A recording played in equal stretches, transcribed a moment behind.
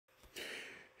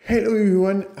Hello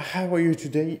everyone, how are you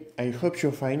today? I hope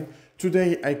you're fine.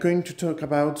 Today I'm going to talk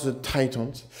about the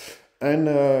Titans. And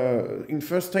in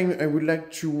first time I would like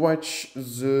to watch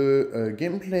the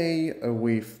gameplay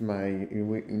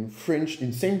in French,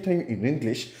 in same time in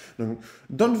English. No,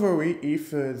 don't worry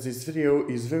if this video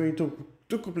is very too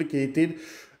complicated.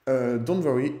 Don't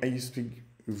worry, I speak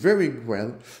very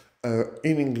well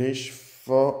in English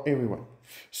for everyone.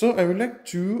 So I would like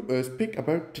to speak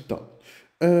about Titan.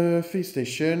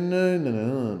 PlayStation, no, no,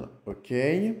 no, no,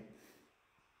 ok,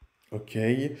 ok,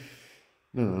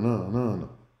 no, no, no, no, no,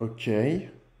 ok,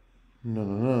 no,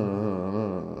 no, no, no,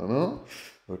 no, no, no,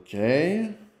 ok,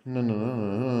 no, no, no,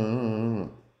 no, no, no, no,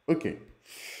 ok.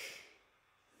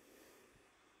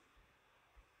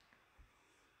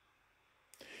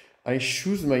 I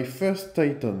choose my first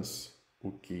Titans,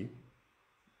 ok.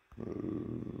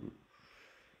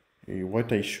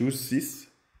 What I choose this,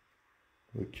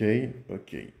 ok,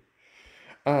 ok.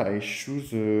 Ah, I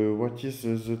choose what is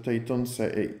the Titans,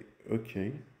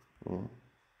 okay.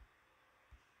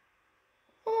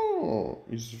 Oh,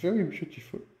 it's very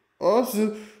beautiful. Oh,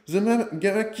 the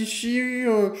Garakishi,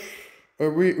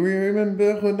 we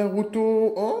remember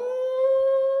Naruto. Oh,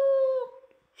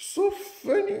 so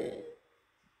funny.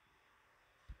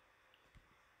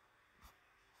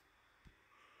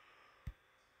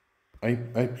 I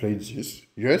played this.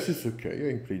 Yes, it's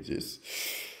okay. I played this.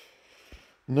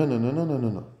 No, no, no, no, no, no,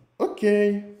 no.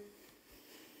 Okay.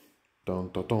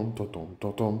 Dun, dun, dun, dun, dun,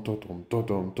 dun, dun, dun, dun,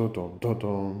 dun, dun, dun, dun,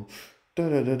 dun. Da,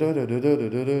 da, da, da, da, da, da, da,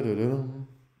 da, da, da.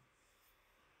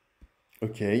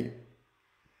 Ok.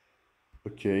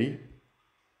 Ok.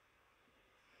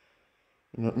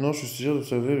 Maintenant, je suis sûr de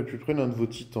savoir le plus près d'un de vos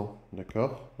titans.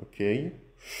 D'accord. Ok.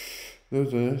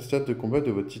 Stade de combat de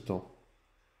votre titan.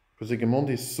 Il pose également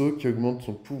des sauts qui augmentent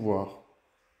son pouvoir.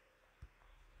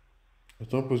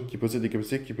 Titan qui possède des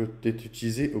capacités qui peuvent être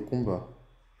utilisées au combat.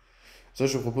 Ça,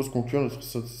 je propose conclure notre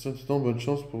session titan. Bonne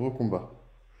chance pour vos combats.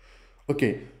 Ok.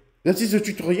 That is the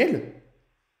tutorial?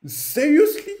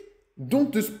 Seriously?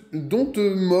 Don't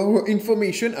more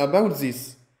information about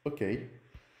this. Okay.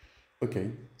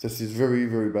 Okay. This is very,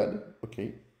 very bad.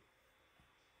 Okay.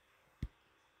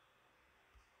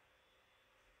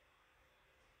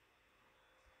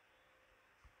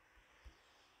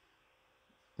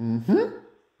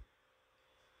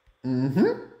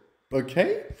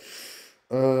 Okay.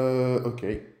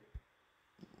 Okay.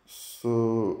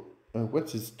 So,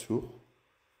 what is tour?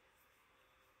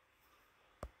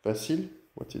 Facile?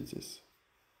 What is this?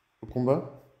 Au combat?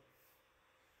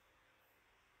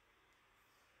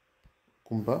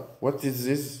 Combat? What is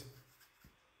this?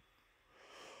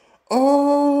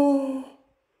 Oh!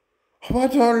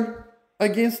 Battle!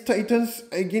 Against Titans,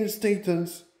 against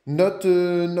Titans. Not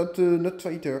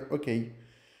fighter. Okay.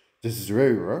 This is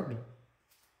very hard.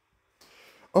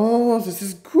 Oh, this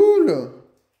is cool!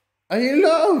 I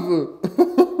love!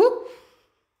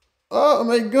 Oh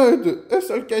my god!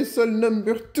 Assault Castle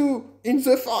number 2 in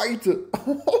the fight!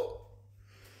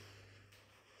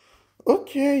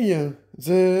 Okay,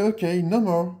 okay, no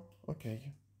more.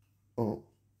 Okay. Oh,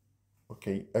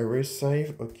 okay. Erase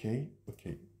save. Okay,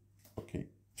 okay, okay.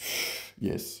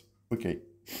 Yes. Okay.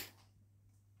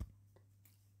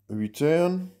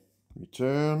 Return.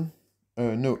 Return.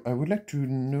 No, I would like to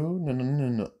know. No, no, no,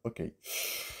 no. Okay.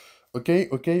 Okay,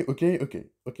 okay, okay, okay,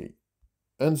 okay.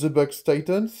 And the box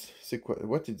Titans. C'est quoi?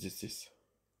 What is this?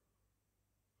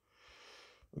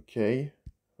 Okay.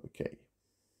 Okay.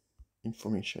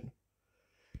 Information.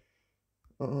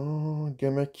 Oh,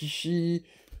 Gamma Kishi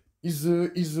is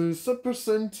a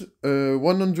sub-percent,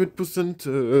 100%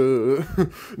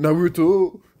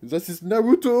 Naruto. That is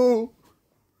Naruto.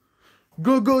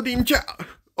 Go Ninja.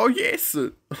 Oh yes.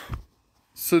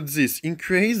 So this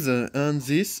increase and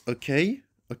this. Okay.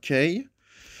 Okay.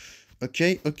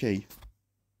 Okay. Okay.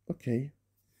 Okay.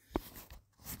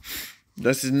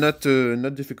 That is not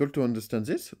difficult to understand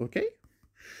this. Okay.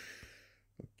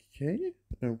 Okay.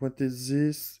 What is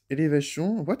this?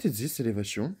 Elevation. What is this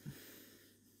elevation?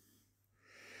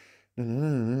 No, no, no,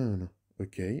 no, no, no.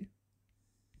 Okay.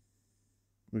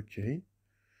 Okay.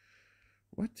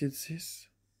 What is this?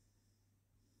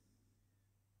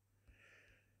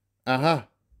 Ah,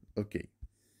 okay.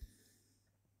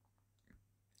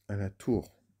 À la tour.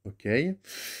 Okay.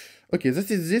 Okay, that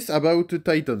is this about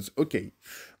Titans. Okay.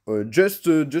 Just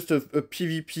a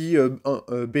PvP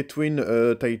between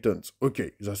Titans.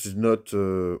 Okay, that is not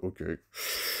okay.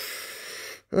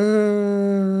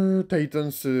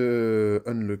 Titans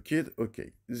unlocked.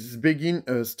 Okay, this begin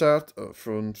start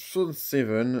from zone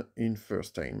 7 in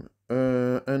first time.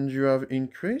 And you have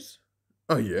increase?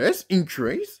 Oh yes,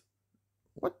 increase.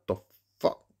 What the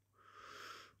fuck?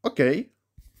 Okay.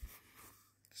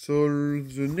 So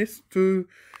the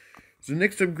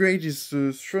next upgrade is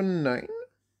Throne 9.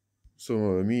 So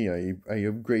me, I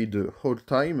upgrade the whole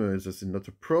time. This is not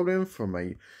a problem for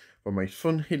my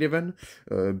Throne 11,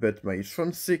 but my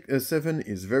Throne 7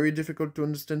 is very difficult to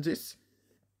understand this.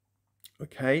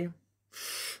 Okay.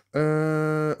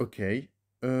 Okay.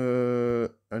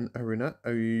 An arena.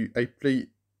 I play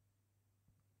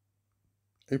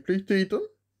Titan.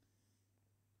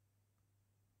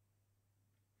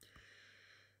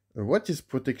 What is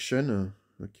protection?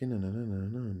 Okay,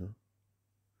 no.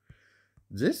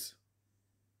 This?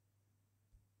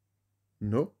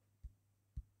 No.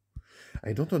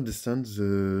 I don't understand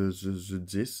the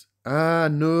this. Ah,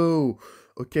 no.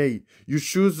 Okay, you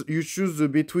choose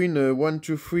between 1,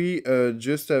 2, 3.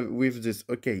 Just with this.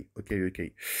 Okay.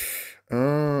 Okay.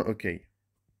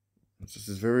 This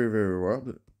is very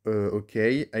weird.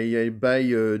 Okay, I buy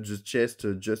the chest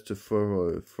just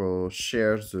for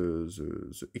share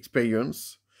the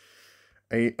experience.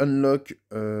 I unlock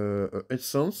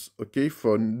essence. Okay,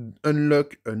 for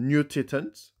unlock a new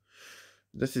titans.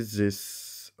 This is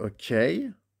this.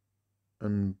 Okay.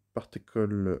 And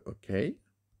particle, okay.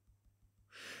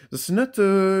 That's not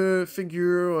a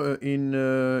figure in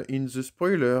the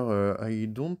spoiler. I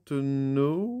don't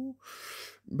know,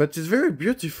 but it's very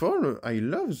beautiful. I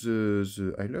love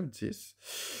I love this.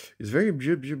 It's very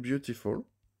beautiful.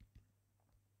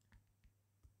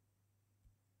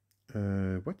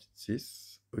 What is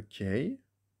this? Okay.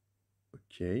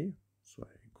 So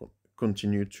I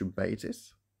continue to buy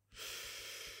this.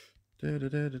 I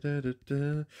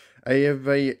have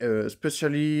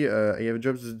especially I have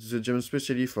jobs the gem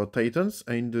especially for Titans,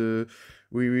 and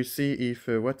we will see if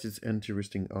what is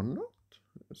interesting or not.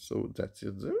 So that's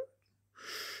it there.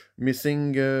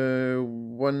 Missing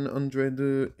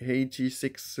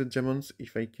 186 diamonds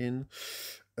if I can.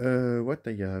 What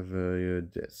I have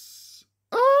this.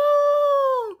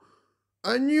 Oh,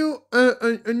 a new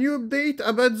update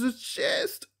about the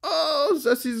chest. Oh,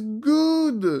 that is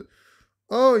good.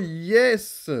 Oh,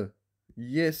 yes.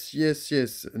 Yes.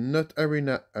 Not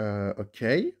arena.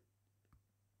 Okay.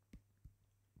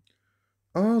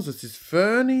 Oh, this is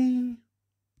funny.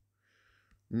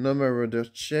 No more other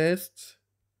chest.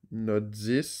 Not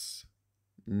this.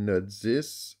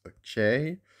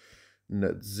 Okay.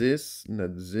 Not this.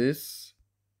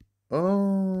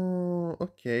 Oh,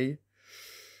 okay.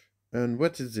 And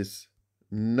what is this?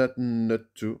 Not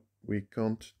two. We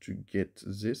can't to get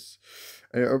this.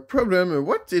 A problem.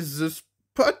 What is the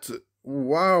spot?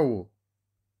 Wow.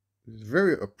 It's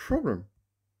very a problem.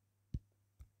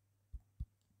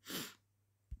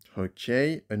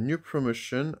 Okay, a new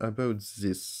promotion about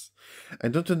this. I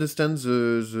don't understand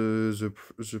the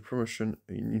promotion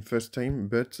in first time,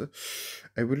 but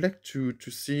I would like to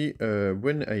see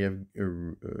when I have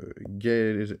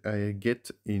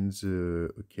get in the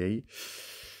okay.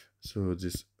 So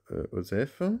this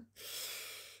OZF.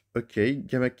 Okay,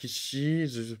 Gamakishi,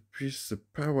 the plus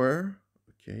power.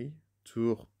 Okay,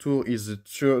 tour is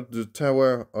the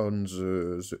tower on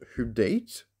the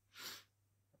update.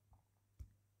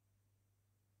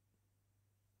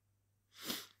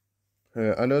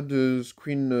 Allow the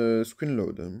screen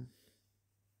load.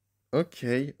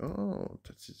 Okay. Oh,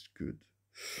 that is good.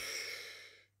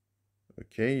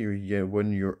 Okay, yeah,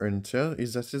 when you enter,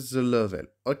 that is the level.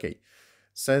 Okay,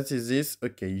 that is this.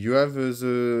 Okay, you have the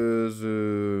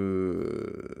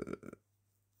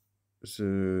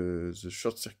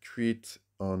short circuit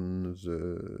on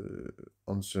the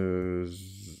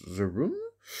room,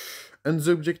 and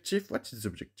the objective. What is the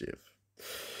objective?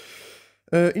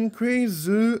 Increase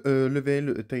the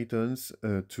level Titans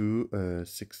to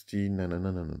 60.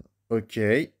 No.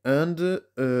 Okay, and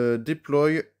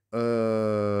deploy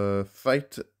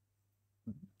fight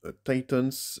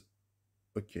Titans.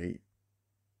 Okay.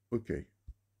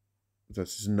 That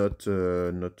is not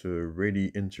really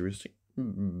interesting,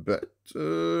 but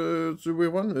the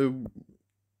one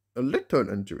a little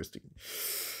interesting.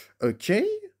 Okay,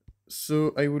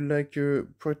 so I would like a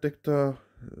protector.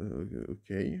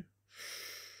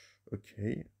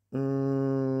 Okay.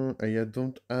 I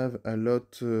don't have a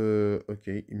lot.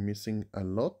 Okay, missing a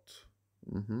lot.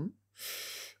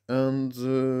 And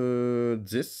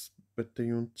this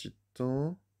bataillon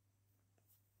titan.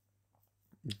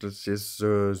 This is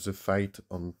the fight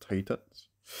on Titans.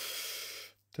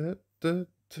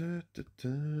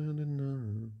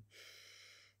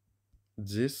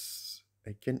 This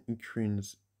I can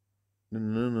increase.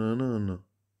 No.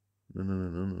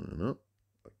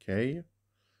 Okay.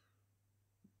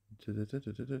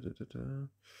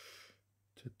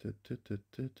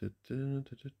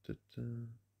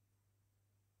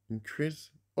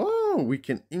 Increase. Oh, we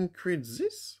can increase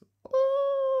this.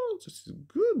 Oh, this is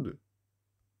good.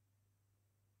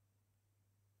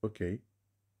 Okay.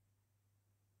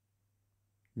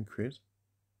 Increase.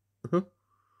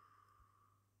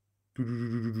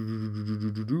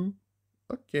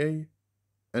 Okay.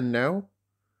 And now?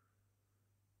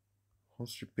 En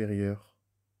supérieur.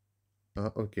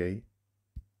 Ah, okay.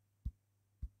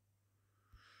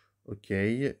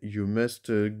 Okay, you must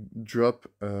drop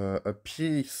a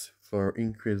piece for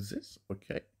increases.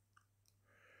 Okay.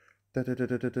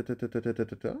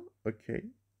 Okay.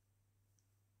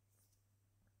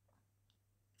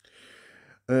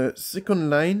 Second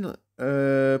line,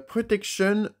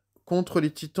 protection contre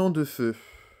les titans de feu.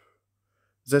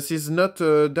 This is not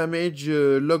a damage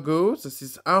logo, this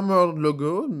is armored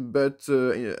logo, but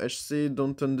HC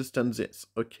don't understand this.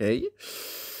 Okay.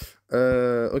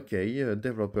 Okay,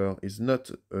 developer is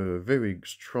not very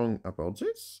strong about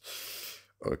this.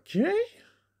 Okay.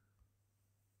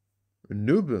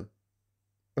 Noob.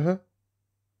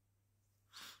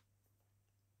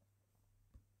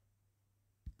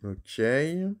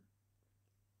 Okay.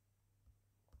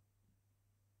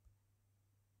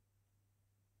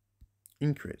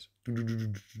 Increase.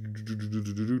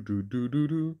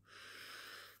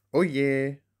 Oh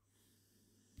yeah.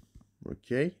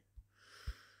 Okay.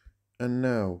 And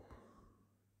now,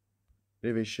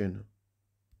 elevation.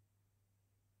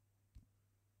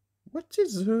 What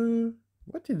is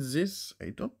this?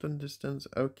 I don't understand.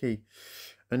 Okay.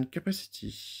 And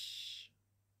capacity.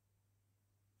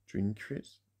 To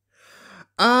increase.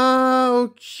 Ah,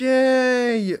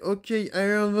 okay. Okay, I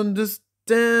don't understand.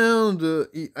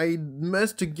 I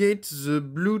must get the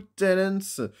blue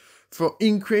talents for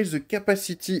increase the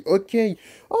capacity. Okay.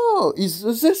 Oh, it's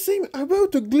the same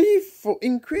about a glyph for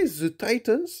increase the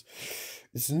titans.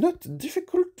 It's not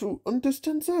difficult to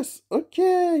understand this.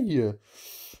 Okay.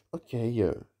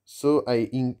 Okay. So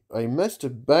I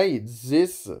must buy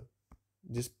this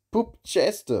poop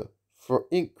chest for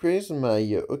increase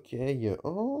my okay.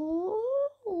 Oh.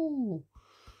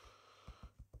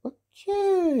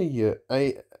 Okay.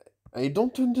 I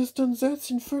don't understand that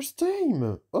in first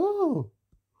time. Oh.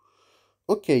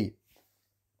 Okay.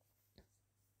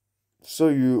 So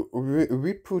you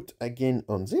re-put again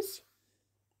on this.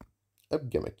 Up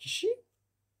gamma kishi.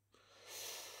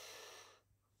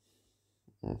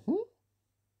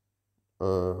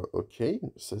 Okay,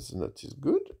 that's not is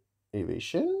good.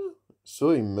 Elevation.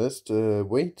 So he must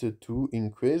wait to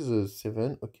increase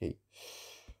 7. Okay.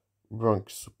 Rank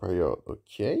superior.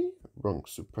 Okay. Rank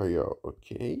superior.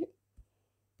 Okay.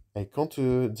 I can't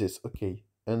do this. Okay.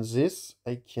 And this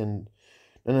I can.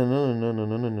 No, no, no, no,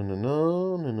 no, no, no, no,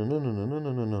 no, no, no, no, no, no, no,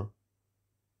 no, no, no.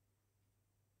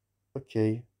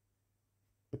 Okay.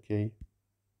 Okay.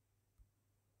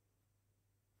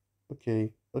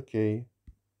 Okay. Okay.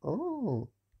 Oh.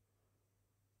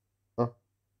 Ah.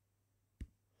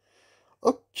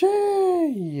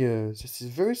 Okay. This is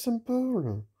very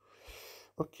simple.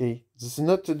 Okay. This is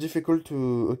not difficult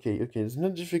to. Okay. Okay. It's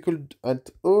not difficult at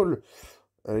all.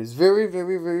 It's very,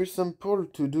 very, very simple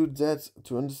to do that,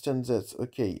 to understand that.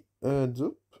 Okay.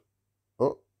 Doop.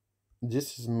 Oh.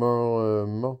 This is more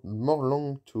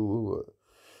long to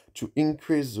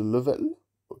increase the level.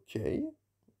 Okay.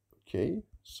 Okay.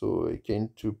 So I can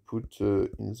to put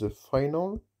in the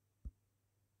final.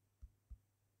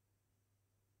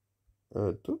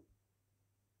 Doop.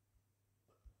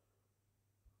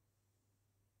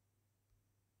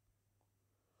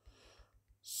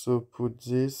 So put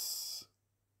this.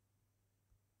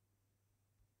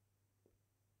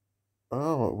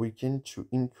 Oh, we can to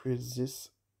increase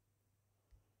this.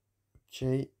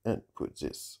 Okay, and put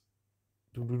this.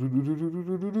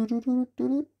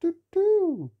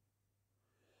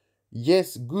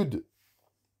 Yes, good.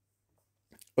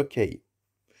 Okay.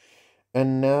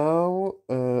 And now,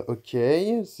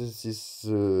 okay, this is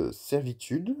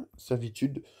servitude.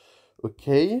 Servitude.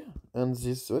 Okay. And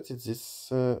this, what is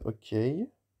this? Okay.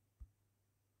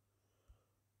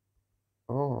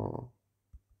 Oh.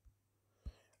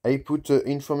 I put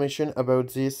information about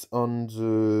this on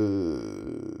the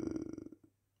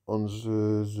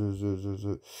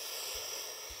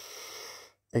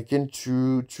I can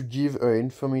to give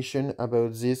information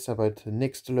about this, about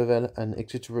next level and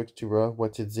etc.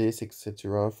 What is this,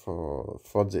 etc. for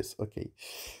this. Okay.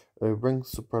 Rank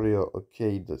superior.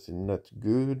 Okay, that's not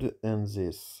good. And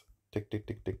this. Tick tick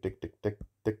tick tick tick tick tick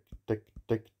tick tick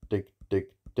tick tick tick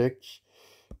tick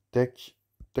tick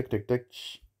tick tick tick.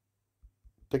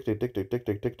 Tick tick tick tick tick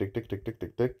tick tick tick tick tick tick tick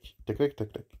tick tick tick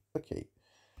tick tick. Okay.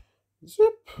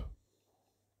 Zip.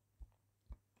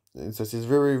 This is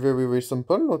very very very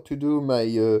simple to do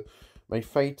my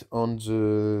fight on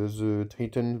the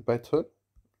Titan battle.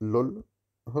 Lol.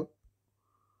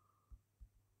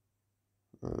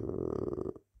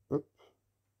 Up.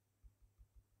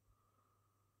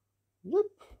 Yep.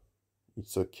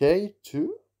 It's okay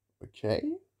too. Okay.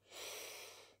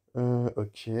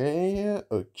 Ok.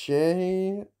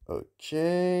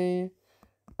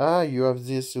 Ah, you have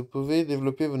this. Vous pouvez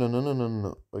développer. Non, non, non, non,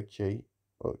 non. Ok.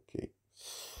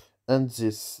 And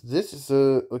this is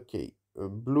okay.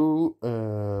 Blue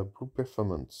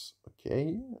performance.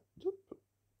 Okay. Yep.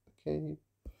 Okay.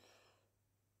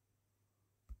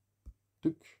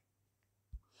 Tuk.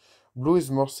 Blue is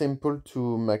more simple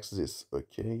to max this.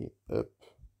 Okay. Up.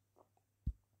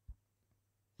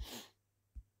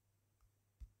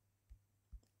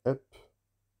 Up.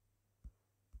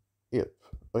 Yep.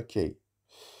 Okay.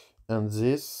 And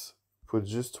this, put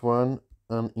just one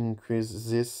and increase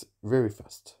this very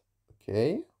fast.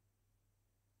 Okay.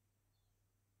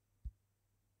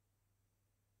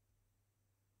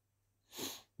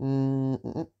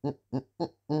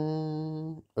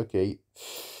 Okay.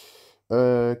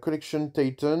 Collection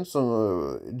Titans,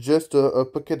 just a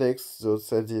Pokédex, so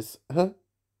says this. Huh?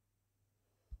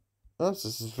 Ah, this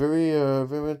is very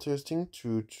interesting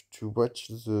to watch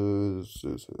the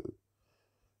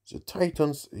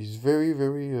Titans. Is very.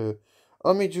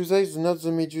 Oh, Medusa is not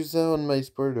the Medusa on my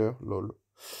spoiler. Lol.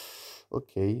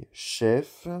 Okay,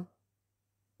 Chef.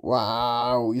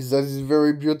 Wow, that is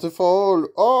very beautiful.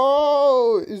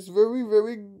 Oh, it's very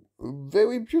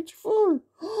beautiful.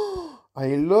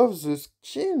 I love the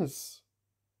skins.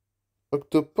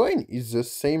 Octopoint is the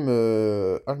same,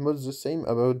 almost the same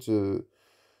about the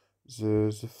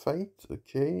fight.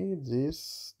 Okay,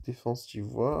 this défense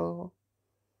d'ivoire,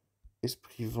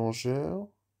 esprit vengeur,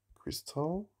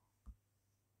 crystal,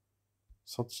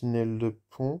 sentinelle de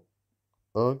pont,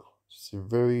 ogre. C'est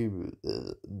very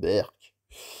berk.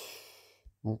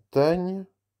 Montagne,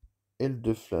 aile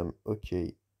de flamme. Ok.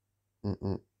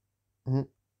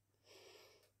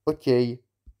 Ok.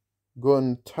 Go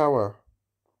on tower.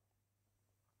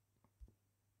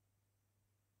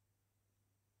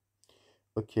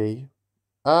 Okay.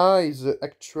 Ah, is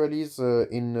actually is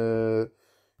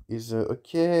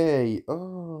okay.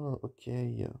 Oh,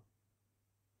 okay.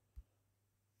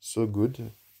 So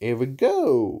good. Here we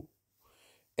go.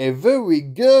 Here we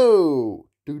go.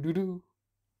 Do do do.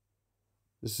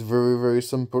 It's very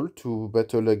simple to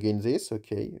battle against this.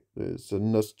 Okay, it's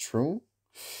not strong.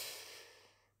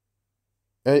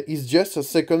 It's just a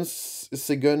second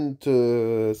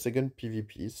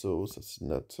PvP, so that's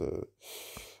not.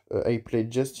 I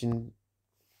played just in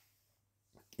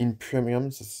premium.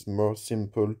 It's more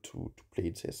simple to play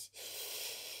this.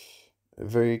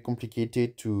 Very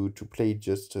complicated to play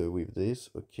just with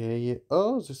this. Okay.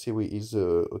 Oh, the series is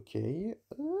okay.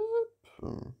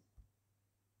 Up.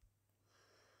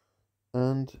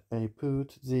 And I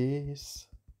put this.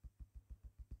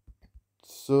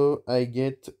 So I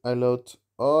get a lot.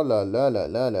 Oh la la la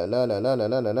la la la la la la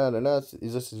la la la la la.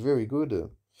 This is very good.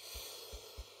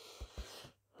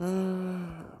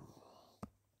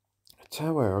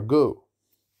 Tower, go.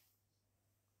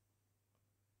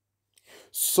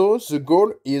 So the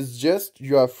goal is just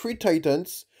you have 3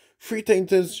 titans. 3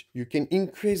 titans you can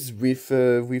increase with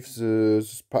the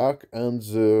spark and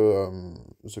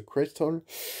the crystal.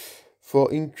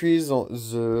 For increase on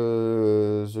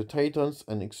the titans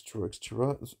and extra.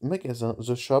 Magasin,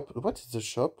 the shop. What is the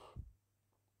shop?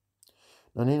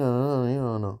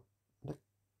 No.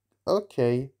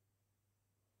 Ok.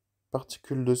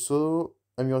 Particules de saut.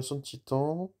 Amélioration de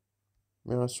titan.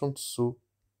 Amélioration de saut.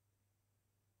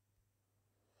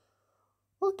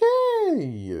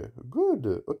 Okay.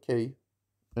 Good. Okay.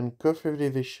 And cough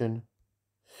elevation.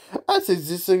 Ah, c'est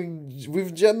this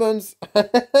with diamonds.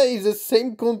 It's the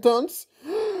same contents.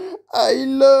 I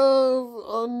love.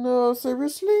 Oh no,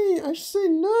 seriously? I say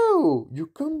no. You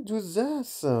can't do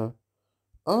this.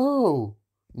 Oh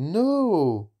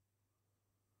no.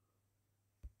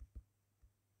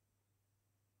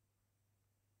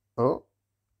 Oh.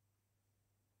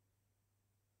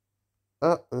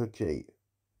 Ah, okay.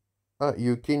 Ah,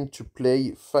 you can to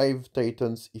play 5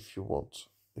 titans if you want.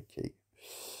 Okay.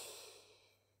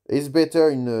 It's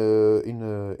better in a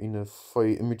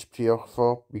multiplayer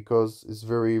 4 because it's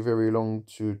very long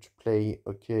to play.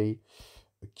 Okay.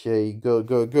 Okay,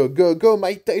 go,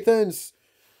 my titans!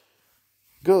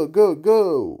 Go!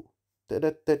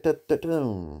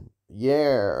 Da-da-da-da-da-dum.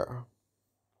 Yeah.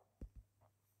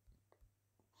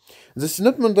 This is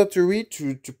not mandatory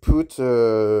to put.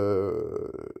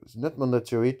 It's not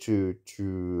mandatory to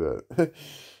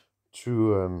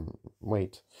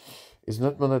wait. It's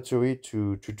not mandatory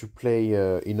to play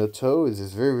in auto. This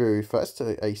is very, very fast,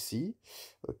 I see.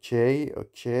 Okay,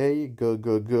 okay, go,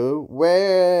 go, go.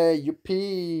 Where you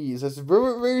pee? That's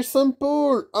very, very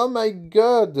simple. Oh my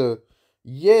god.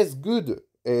 Yes, good.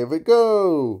 Here we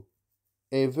go.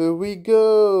 Here we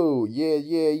go. Yeah,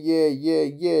 yeah, yeah, yeah,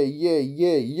 yeah, yeah,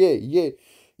 yeah, yeah, yeah.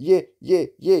 Yeah, yeah,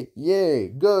 yeah, yeah.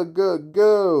 Go, go,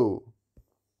 go.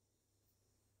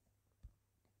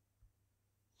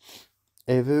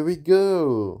 Here we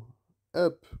go.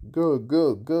 Up, go,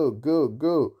 go, go, go,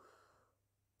 go.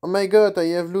 Oh my god, I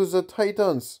have lost the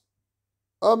Titans.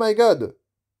 Oh my god.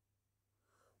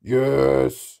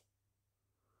 Yes.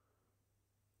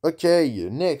 Okay,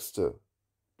 next.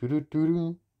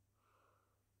 Doo-doo-doo-doo.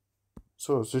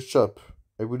 So, the shop.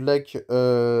 I would like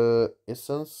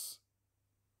essence.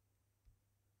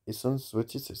 Essence,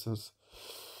 what is essence?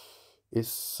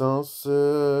 Essence,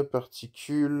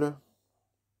 particule.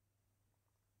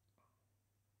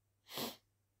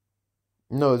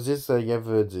 No, this I have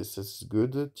this. This is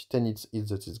good. Titan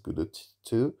that is good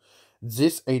too.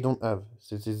 This I don't have.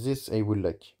 This I would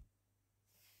like.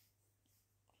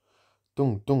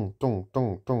 Tung, tung, tung,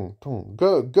 tung, tung, tung.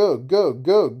 Go, go, go,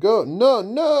 go, go. No,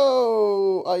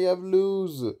 no! I have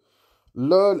lose.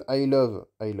 Lol, I love,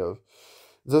 I love.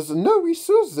 There's no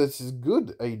resource that is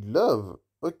good. I love.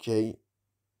 Okay.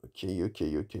 Okay,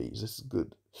 okay, okay. This is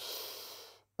good.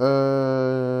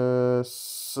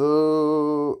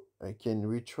 So I can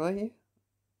retry?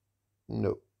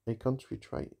 No, I can't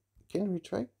retry. Can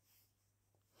retry?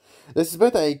 This is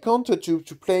better. I can't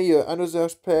to play another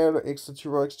spell,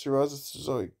 etc., etc.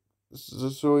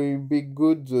 This will be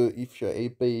good if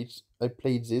I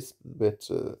played this, but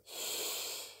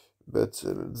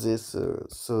this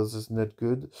so this is not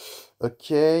good.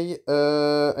 Okay,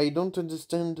 I don't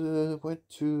understand what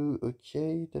to.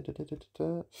 Okay, da, da, da, da, da,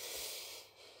 da.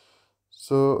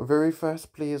 So very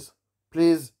fast, please,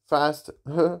 please, fast.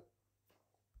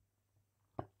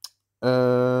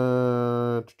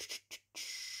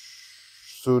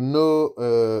 So no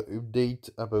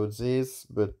update about this,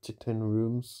 but Titan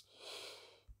rooms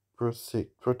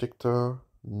protector,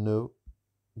 no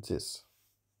this.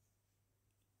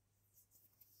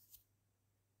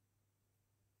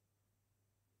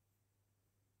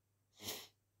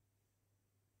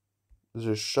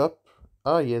 The shop.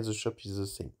 Ah yeah, the shop is the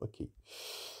same. Okay.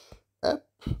 Up.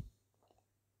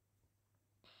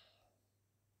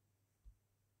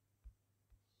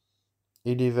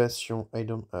 Elevation, I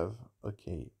don't have.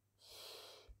 Okay.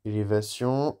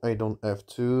 Elevation, I don't have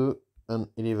two. And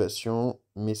elevation,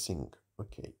 missing.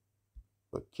 Okay.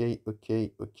 Okay,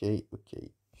 okay, okay,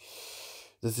 okay.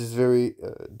 This is very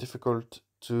difficult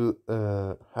to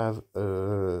have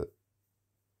a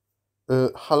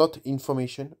lot of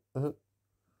information.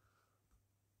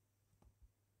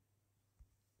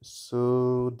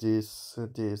 So this.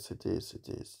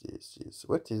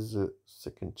 What is the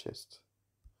second chest?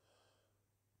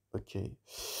 Okay.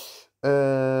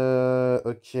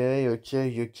 Okay,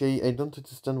 okay, okay. I don't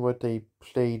understand what I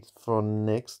played for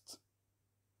next.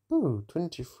 Oh,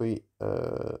 23.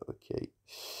 Okay.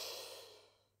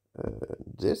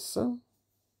 This.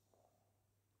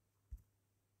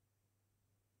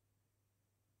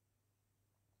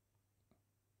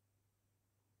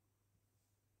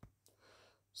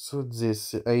 So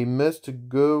this. I must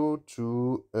go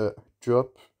to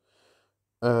drop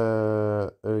a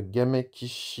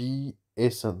Gamakishi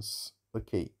essence.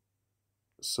 Okay.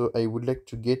 So I would like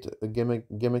to get a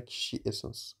Gamakishi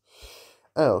essence.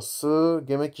 Alors, so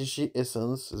Gamakishi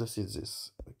essence, this is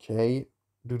this. Okay.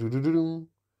 Do-do-do-do-do.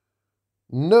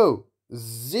 No!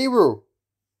 Zero!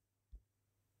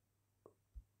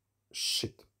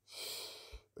 Shit.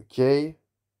 Okay.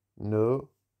 No.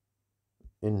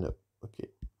 And no. Okay.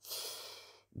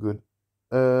 Good.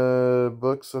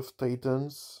 Box of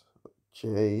Titans.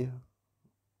 Okay.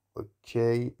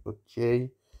 Okay.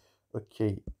 Okay.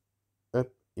 Okay. Up.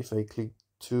 If I click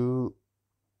 2.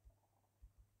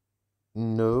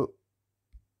 No.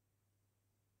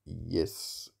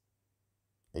 Yes.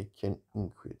 I can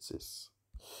increase this.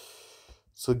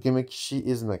 So Gamakishi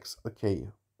is max. Okay.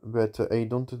 But I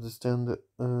don't understand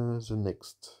the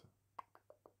next.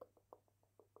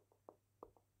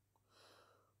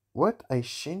 What? I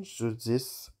changed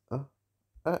this?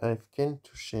 I can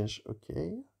to change.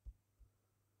 Okay.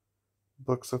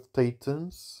 Box of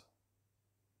Titans.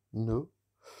 No.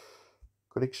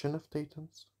 Collection of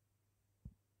Titans.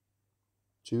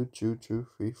 2, 2, 2,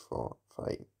 3, 4,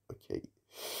 5. Okay.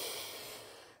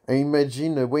 I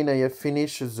imagine when I have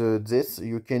finished this,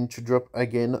 you can to drop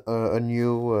again a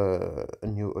new.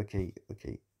 Okay,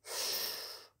 okay.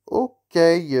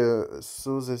 Okay,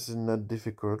 so this is not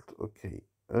difficult. Okay.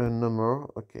 No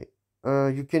more. Okay.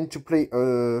 You can to play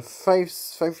five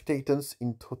titans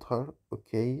in total.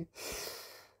 Okay.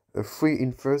 Three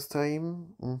in first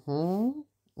time.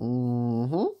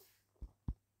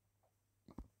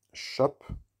 Shop.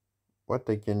 What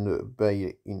I can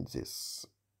buy in this?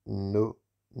 No,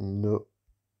 no,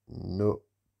 no,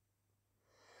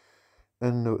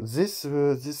 and no. This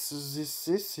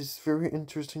is very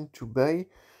interesting to buy.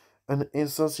 An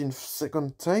essence in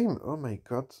second time. Oh my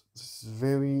god, this is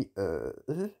very.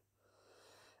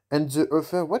 And the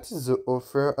offer. What is the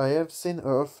offer? I have seen an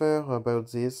offer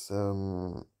about this.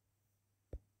 So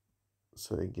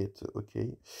I get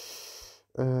okay.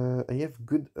 I have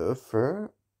good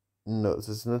offer. No, this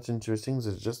is not interesting. This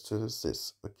is just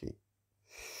this. Okay.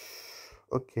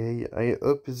 Okay. I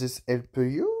hope this help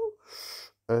you.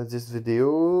 This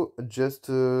video. Just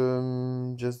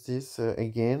this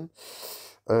again.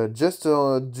 Just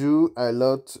do a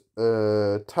lot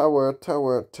tower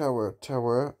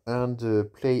and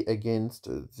play against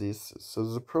this. So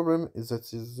the problem is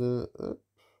that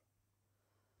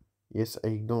yes,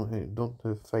 I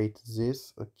don't fight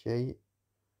this. Okay,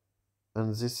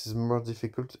 and this is more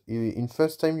difficult. In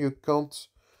first time you can't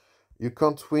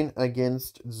win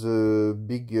against the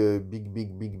big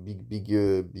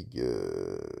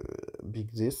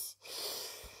this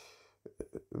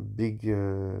big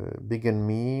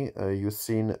enemy. You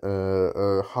seen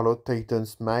Halo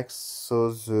Titans Max,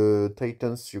 so the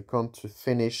Titans you can't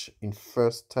finish in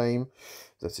first time.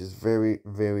 That is very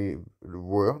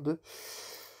weird.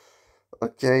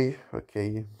 Okay.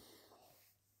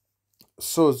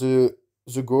 So the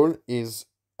goal is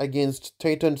against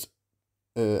Titans,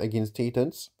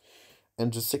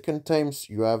 and the second times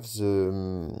you have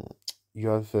the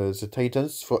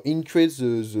Titans. For increase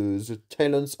the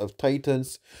talents of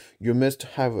Titans, you must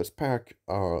have a spark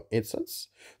or essence.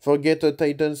 Forget the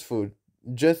Titans for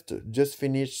just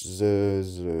finish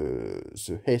the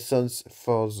essence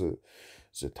for the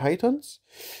Titans,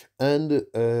 and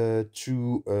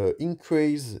to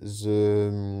increase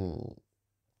the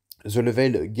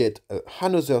level, get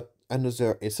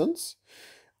another essence,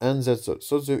 and that's all.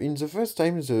 So in the first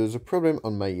time, the problem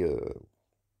on my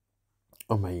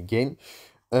game,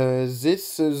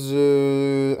 this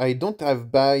I don't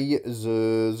have buy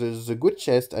the good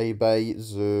chest. I buy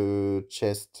the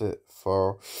chest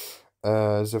for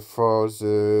the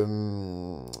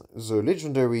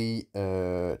legendary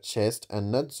chest,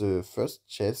 and not the first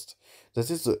chest. That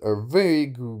is a very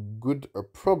good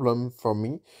problem for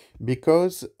me,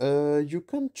 because you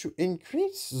can to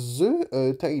increase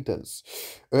the titans.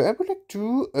 I would like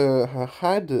to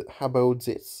add about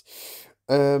this.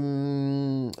 I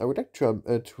would like to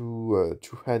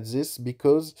add this,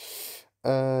 because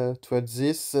to add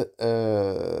this,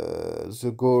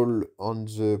 the goal on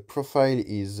the profile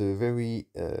is very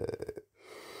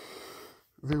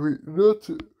not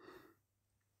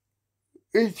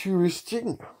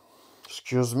interesting.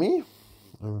 Excuse me.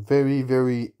 I'm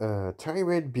very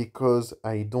tired, because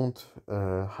I don't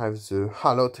have the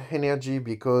a lot energy,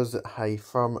 because I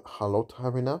farm a lot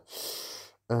arena.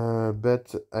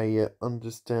 But I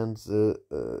understand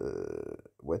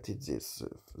what is this?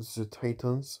 The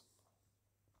Titans.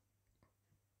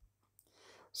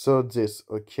 So this,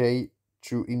 okay,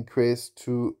 to increase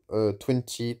to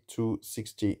 20 to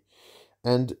 60,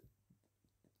 and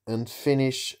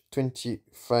finish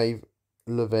 25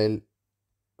 level,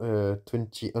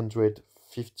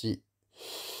 2050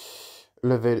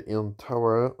 level in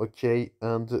tower. Okay,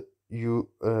 and you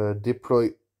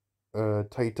deploy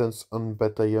Titans on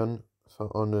battalion,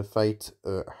 so on a fight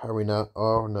arena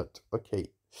or not. Okay.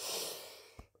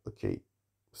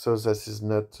 So this is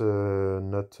not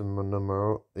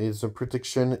monomer. Is a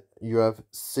protection. You have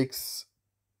six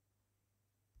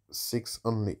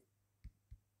only.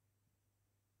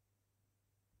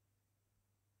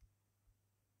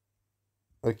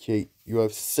 Okay, you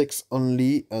have 6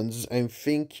 only, and I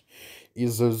think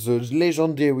is the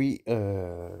legendary.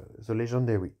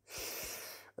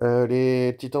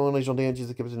 Les titans légendaires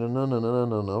utilisent capacité. Non.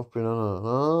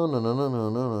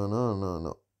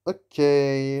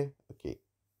 Okay.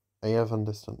 I have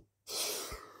understand.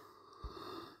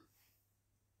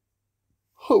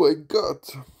 Oh my god.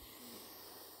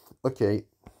 Okay.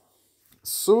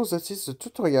 So that is the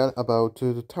tutorial about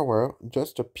the tower,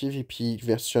 just a PvP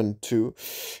version 2,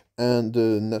 and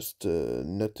not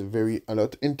very a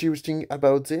lot interesting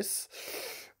about this.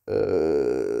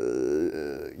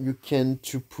 You can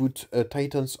to put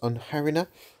Titans on arena.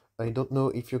 I don't know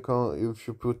if you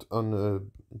put on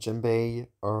Djembe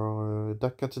or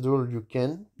Dark Cathedral, you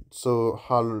can. So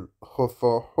for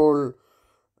whole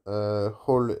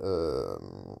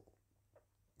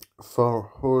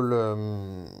for all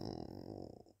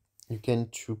you can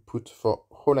to put for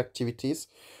all activities.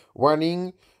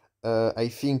 Warning, I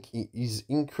think it is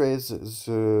increase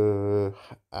the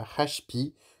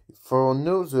HP. For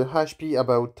now, the HP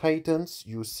about Titans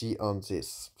you see on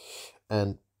this,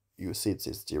 and you see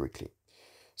this directly.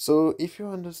 So if you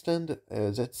understand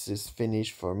that is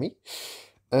finished for me,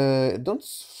 don't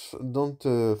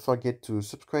forget to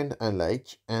subscribe and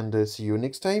like, and see you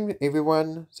next time,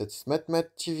 everyone. That's MathemaTIPS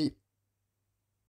TV.